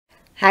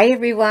Hi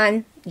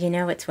everyone,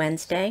 it's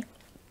Wednesday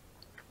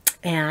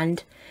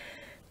and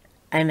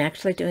I'm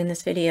actually doing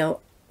this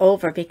video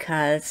over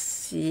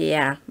because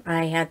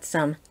I had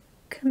some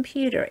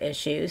computer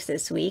issues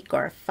this week,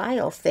 or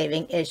file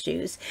saving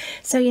issues.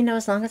 So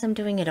as long as I'm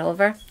doing it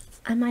over,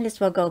 I might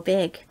as well go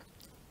big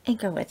and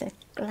go with a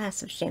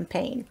glass of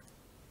champagne.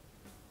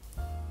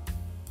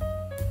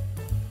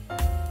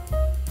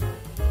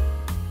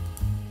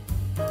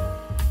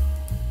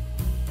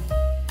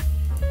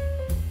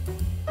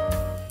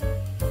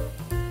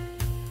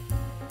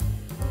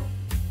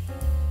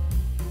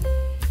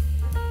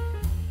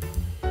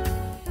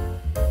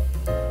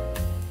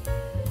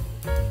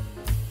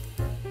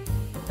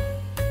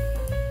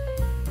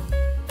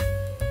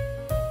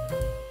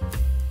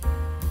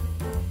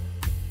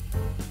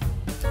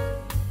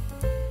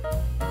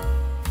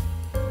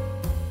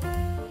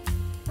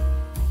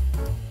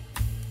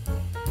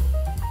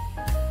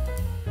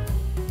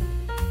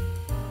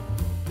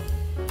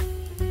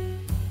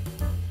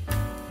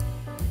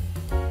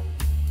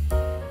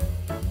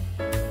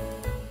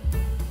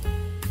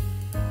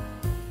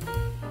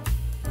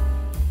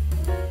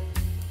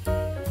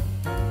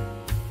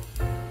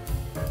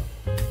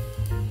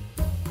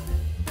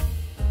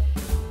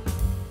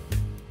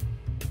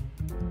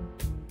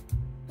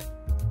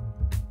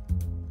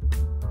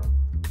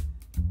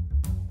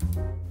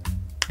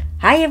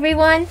 Hi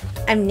everyone,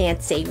 I'm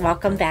Nancy.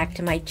 Welcome back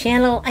to my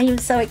channel. I am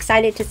so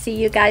excited to see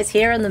you guys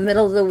here in the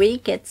middle of the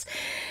week.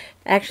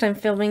 I'm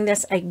filming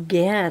this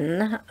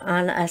again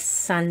on a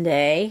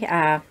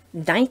Sunday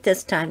night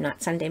this time,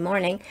 not Sunday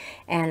morning,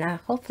 and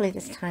hopefully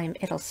this time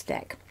it'll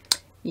stick.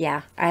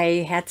 Yeah,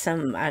 I had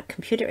some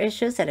computer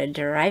issues that are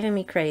driving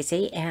me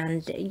crazy,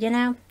 and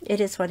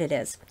it is what it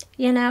is.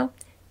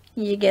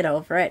 You get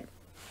over it,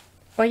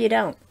 or you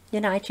don't.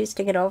 I choose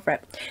to get over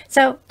it.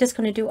 So just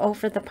going to do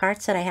over the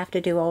parts that I have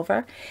to do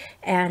over.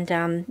 And,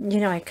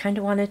 I kind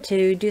of wanted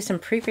to do some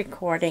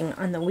pre-recording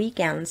on the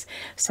weekends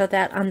so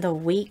that on the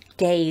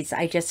weekdays,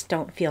 I just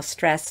don't feel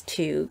stressed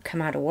to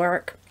come out of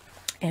work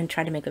and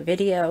try to make a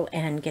video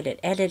and get it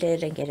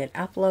edited and get it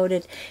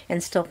uploaded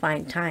and still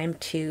find time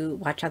to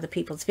watch other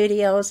people's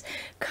videos,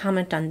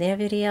 comment on their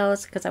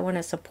videos, because I want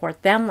to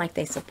support them like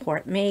they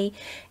support me.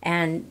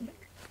 And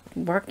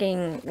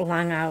working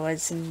long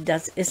hours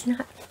is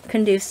not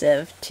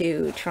conducive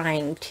to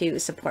trying to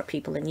support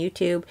people in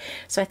YouTube.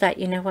 So I thought,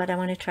 you know what, I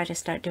want to try to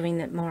start doing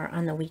that more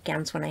on the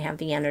weekends when I have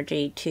the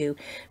energy to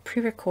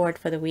pre-record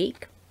for the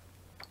week.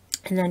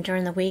 And then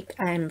during the week,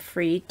 I'm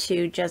free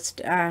to just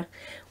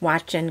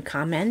watch and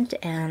comment,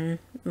 and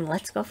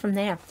let's go from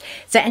there.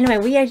 So anyway,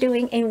 we are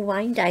doing a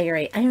wine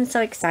diary. I am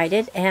so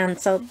excited. And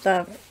so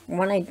the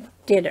one I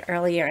did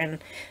earlier, and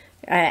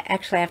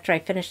actually after I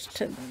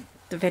finished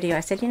the video, I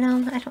said, I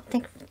don't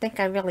think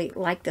I really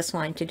like this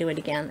wine to do it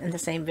again in the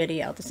same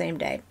video, the same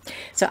day.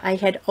 So I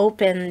had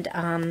opened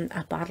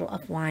a bottle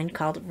of wine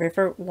called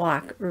River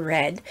Walk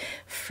Red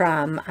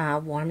from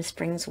Warm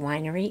Springs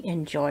Winery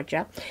in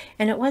Georgia.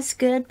 And it was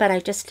good, but I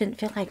just didn't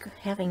feel like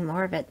having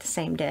more of it the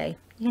same day.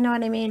 You know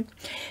what I mean?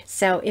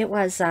 So it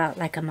was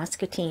like a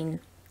muscatine,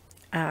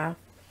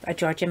 a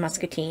Georgia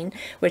muscatine,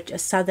 which a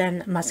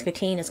southern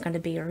muscatine is going to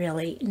be a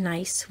really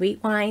nice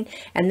sweet wine.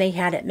 And they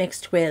had it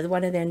mixed with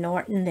one of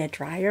their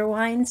drier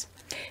wines.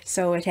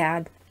 So it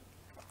had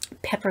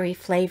peppery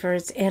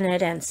flavors in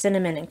it and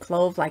cinnamon and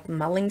clove, like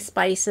mulling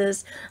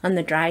spices on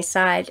the dry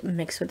side,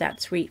 mixed with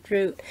that sweet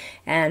fruit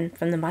and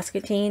from the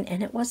muscatine.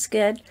 And it was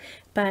good.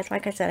 But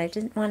like I said, I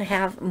didn't want to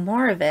have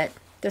more of it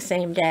the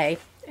same day.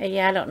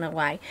 Yeah, I don't know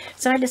why.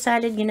 So I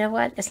decided, you know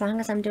what, as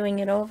long as I'm doing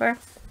it over,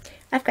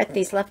 I've got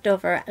these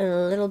leftover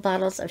little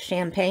bottles of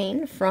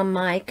champagne from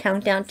my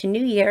countdown to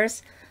New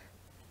Year's.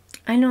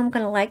 I know I'm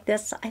going to like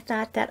this. I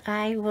thought that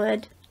I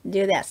would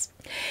do this.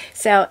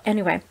 So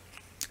anyway,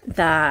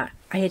 I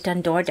had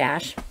done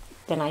DoorDash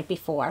the night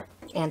before.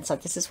 And so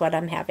this is what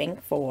I'm having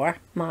for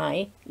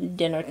my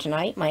dinner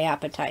tonight, my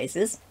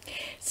appetizers.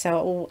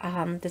 So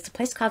there's a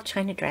place called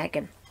China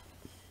Dragon.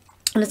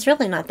 And it's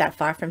really not that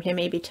far from here,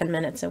 maybe 10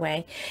 minutes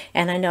away.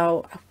 And I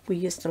know we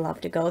used to love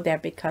to go there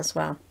because,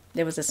 well,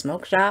 there was a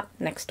smoke shop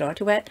next door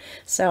to it.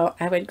 So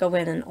I would go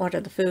in and order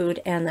the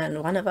food. And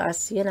then one of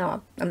us,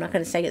 I'm not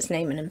going to say his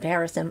name and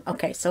embarrass him.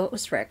 Okay, so it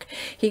was Rick.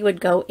 He would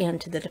go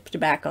into the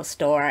tobacco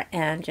store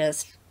and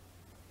just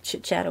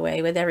chit-chat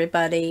away with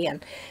everybody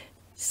and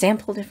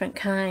sample different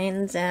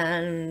kinds.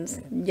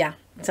 And yeah,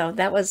 so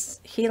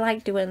he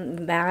liked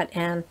doing that.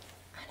 And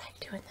I like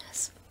doing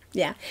this.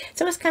 Yeah,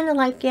 so it was kind of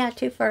like,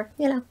 two for,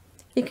 you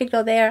could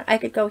go there, I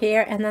could go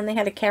here, and then they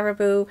had a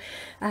Caribou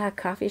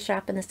coffee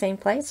shop in the same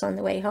place. On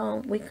the way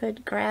home, we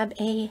could grab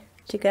a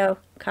to-go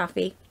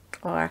coffee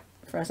or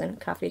frozen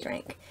coffee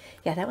drink.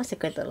 Yeah, that was a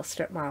good little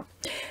strip mall.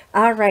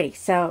 Alrighty,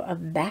 so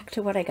back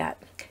to what I got.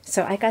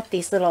 So I got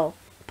these little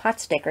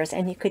pot stickers,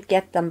 and you could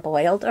get them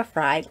boiled or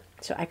fried.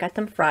 So I got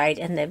them fried,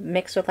 and they're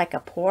mixed with like a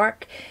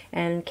pork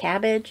and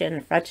cabbage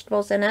and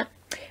vegetables in it.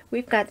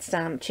 We've got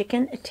some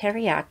chicken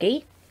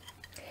teriyaki.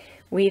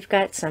 We've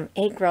got some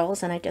egg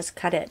rolls, and I just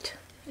cut it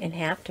in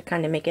half to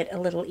kind of make it a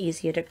little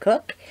easier to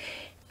cook.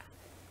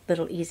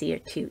 little easier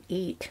to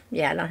eat.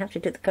 Yeah, I don't have to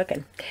do the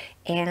cooking.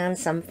 And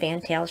some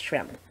fantail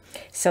shrimp.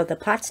 So the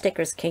pot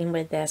stickers came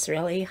with this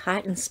really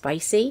hot and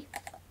spicy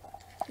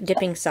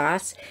dipping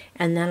sauce,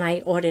 and then I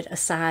ordered a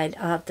side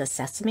of the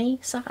sesame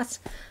sauce.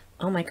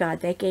 Oh my God,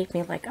 they gave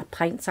me like a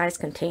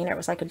pint-sized container. It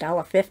was like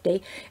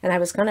 $1.50, and I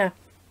was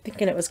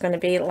thinking it was gonna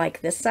be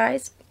like this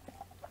size.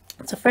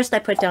 So first I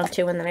put down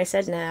 2, and then I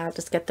said, nah, I'll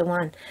just get the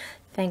 1.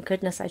 Thank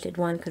goodness I did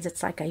 1, because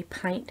it's like a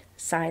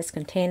pint-sized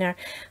container.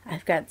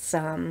 I've got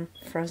some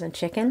frozen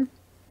chicken,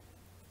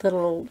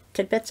 little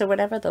tidbits or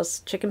whatever, those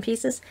chicken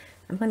pieces.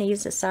 I'm going to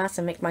use the sauce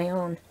and make my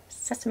own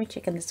sesame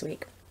chicken this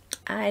week.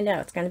 I know,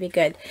 it's going to be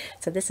good.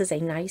 So this is a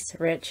nice,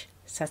 rich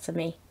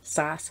sesame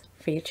sauce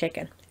for your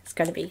chicken. It's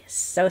going to be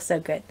so, so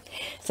good.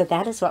 So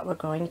that is what we're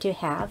going to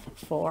have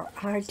for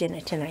our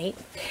dinner tonight.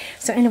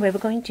 So anyway, we're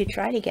going to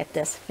try to get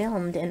this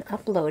filmed and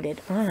uploaded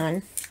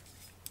on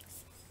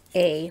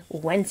a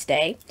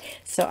Wednesday.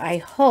 So I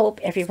hope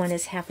everyone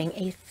is having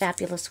a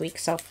fabulous week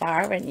so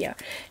far, and you're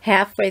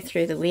halfway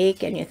through the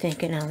week and you're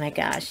thinking, oh my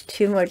gosh,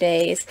 2 more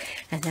days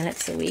and then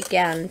it's the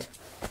weekend.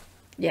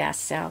 Yeah,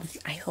 so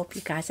I hope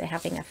you guys are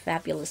having a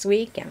fabulous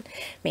week, and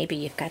maybe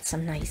you've got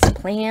some nice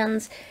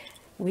plans.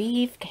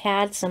 We've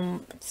had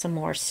some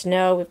more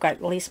snow. We've got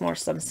at least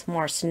some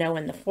more snow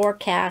in the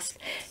forecast.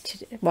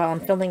 Well,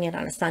 I'm filming it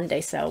on a Sunday,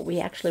 so we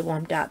actually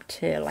warmed up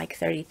to like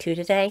 32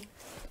 today.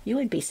 You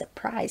would be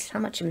surprised how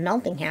much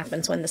melting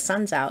happens when the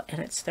sun's out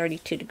and it's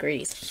 32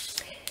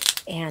 degrees.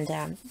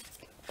 And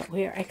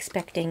we're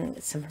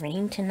expecting some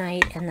rain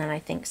tonight, and then I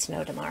think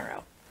snow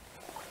tomorrow.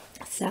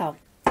 So,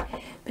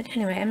 but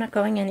anyway, I'm not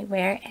going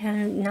anywhere,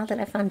 and now that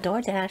I found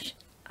DoorDash,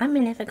 I may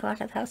never go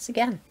out of the house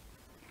again.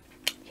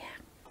 Yeah.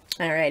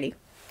 Alrighty.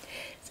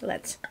 So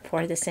let's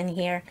pour this in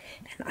here.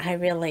 And I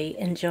really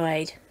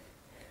enjoyed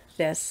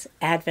this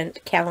Advent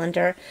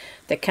calendar,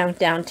 the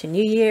countdown to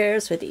New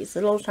Year's with these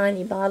little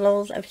tiny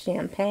bottles of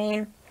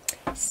champagne.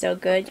 So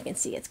good. You can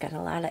see it's got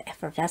a lot of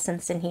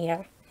effervescence in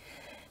here.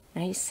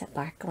 Nice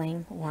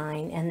sparkling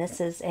wine. And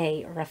this is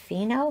a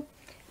Ruffino.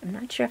 I'm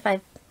not sure if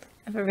I've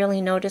ever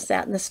really noticed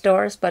that in the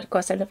stores, but of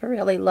course I never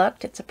really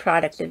looked. It's a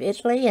product of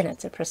Italy, and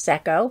it's a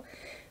Prosecco,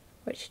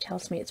 which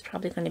tells me it's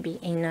probably going to be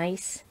a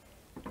nice,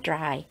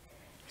 dry,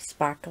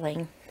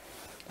 sparkling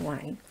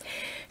wine.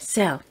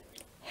 So,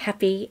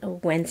 happy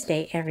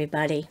Wednesday,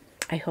 everybody.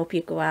 I hope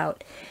you go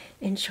out,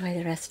 enjoy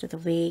the rest of the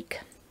week,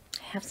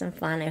 have some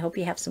fun. I hope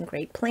you have some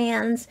great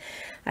plans.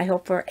 I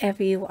hope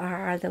wherever you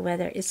are, the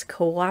weather is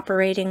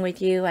cooperating with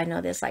you. I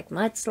know there's like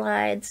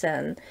mudslides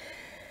and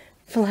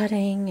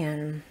flooding,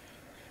 and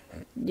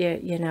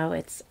you know,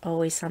 it's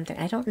always something.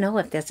 I don't know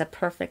if there's a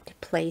perfect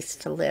place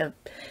to live.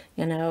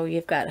 You know,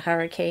 you've got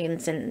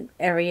hurricanes in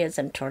areas,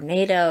 and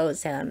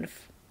tornadoes, and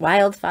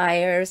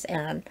wildfires,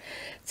 and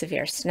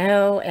severe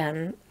snow,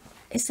 and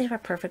is there a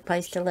perfect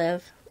place to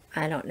live?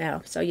 I don't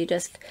know. So you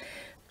just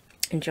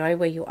enjoy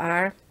where you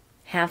are,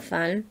 have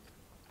fun,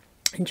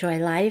 enjoy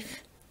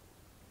life,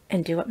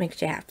 and do what makes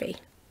you happy.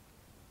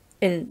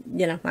 In,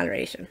 you know,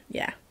 moderation.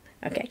 Yeah.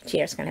 Okay,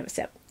 cheers. Gonna have a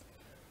sip.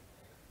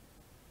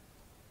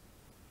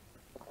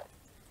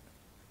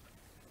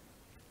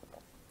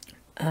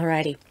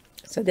 Alrighty,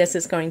 so this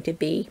is going to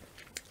be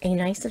a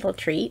nice little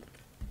treat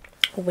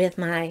with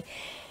my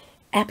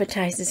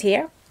appetizers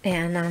here.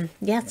 And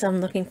yes,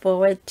 I'm looking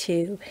forward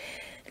to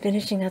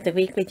finishing out the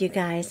week with you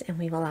guys, and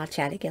we will all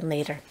chat again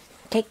later.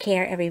 Take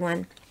care,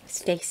 everyone.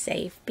 Stay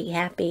safe, be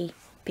happy,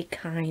 be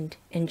kind,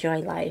 enjoy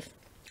life,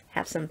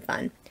 have some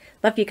fun.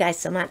 Love you guys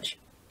so much.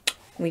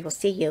 We will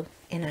see you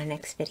in our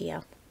next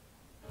video.